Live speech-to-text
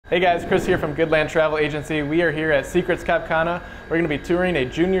Hey guys, Chris here from Goodland Travel Agency. We are here at Secrets Cap Cana. We're going to be touring a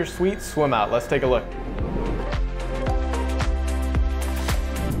junior suite swim out. Let's take a look.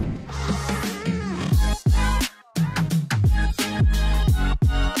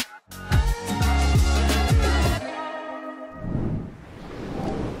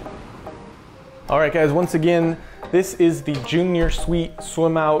 All right guys, once again, this is the junior suite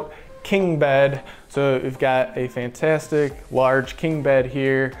swim out king bed. So we've got a fantastic large king bed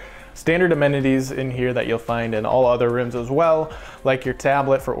here. Standard amenities in here that you'll find in all other rooms as well, like your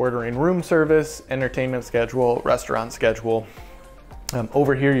tablet for ordering room service, entertainment schedule, restaurant schedule.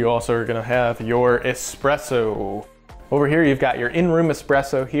 Over here, you also are gonna have your espresso. Over here, you've got your in-room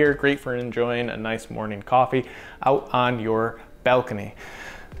espresso here, great for enjoying a nice morning coffee out on your balcony.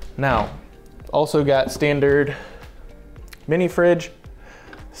 Now, also got standard mini fridge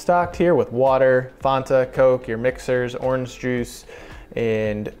stocked here with water, Fanta, Coke, your mixers, orange juice,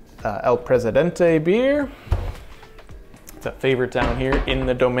 and El Presidente beer. It's a favorite down here in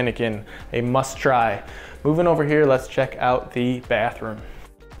the Dominican, a must try. Moving over here, let's check out the bathroom.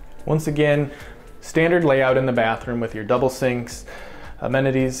 Once again, standard layout in the bathroom with your double sinks,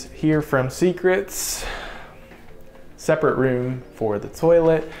 amenities here from Secrets. Separate room for the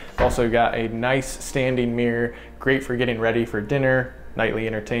toilet. Also got a nice standing mirror, great for getting ready for dinner, nightly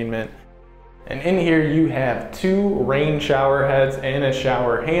entertainment. And in here you have two rain shower heads and a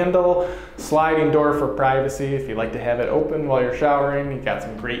shower handle, sliding door for privacy if you like to have it open while you're showering. You've got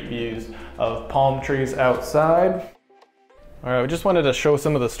some great views of palm trees outside. All right, we just wanted to show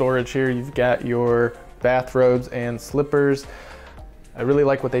some of the storage here. You've got your bathrobes and slippers. I really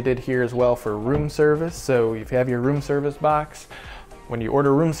like what they did here as well for room service. So you have your room service box. When you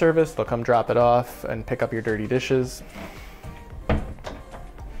order room service, they'll come drop it off and pick up your dirty dishes.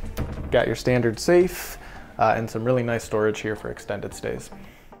 Got your standard safe and some really nice storage here for extended stays.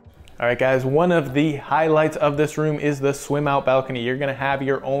 All right guys, one of the highlights of this room is the swim out balcony. You're gonna have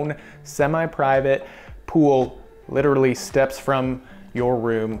your own semi-private pool, literally steps from your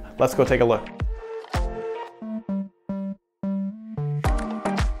room. Let's go take a look.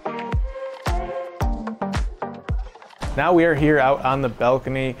 Now we are here out on the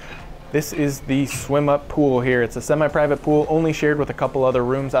balcony. This is the swim up pool here. It's a semi-private pool, only shared with a couple other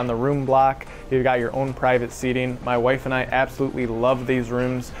rooms on the room block. You've got your own private seating. My wife and I absolutely love these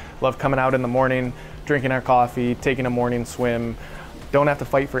rooms. Love coming out in the morning, drinking our coffee, taking a morning swim. Don't have to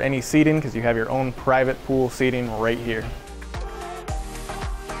fight for any seating because you have your own private pool seating right here.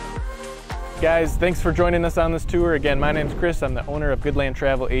 Guys, thanks for joining us on this tour. Again, my name's Chris. I'm the owner of Goodland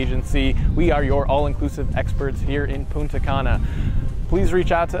Travel Agency. We are your all-inclusive experts here in Punta Cana. Please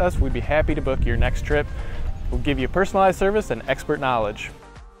reach out to us. We'd be happy to book your next trip. We'll give you personalized service and expert knowledge.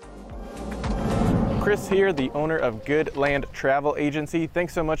 Chris here, the owner of Goodland Travel Agency.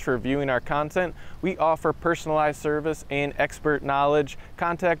 Thanks so much for viewing our content. We offer personalized service and expert knowledge.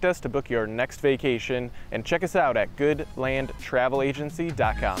 Contact us to book your next vacation and check us out at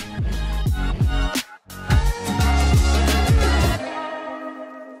goodlandtravelagency.com.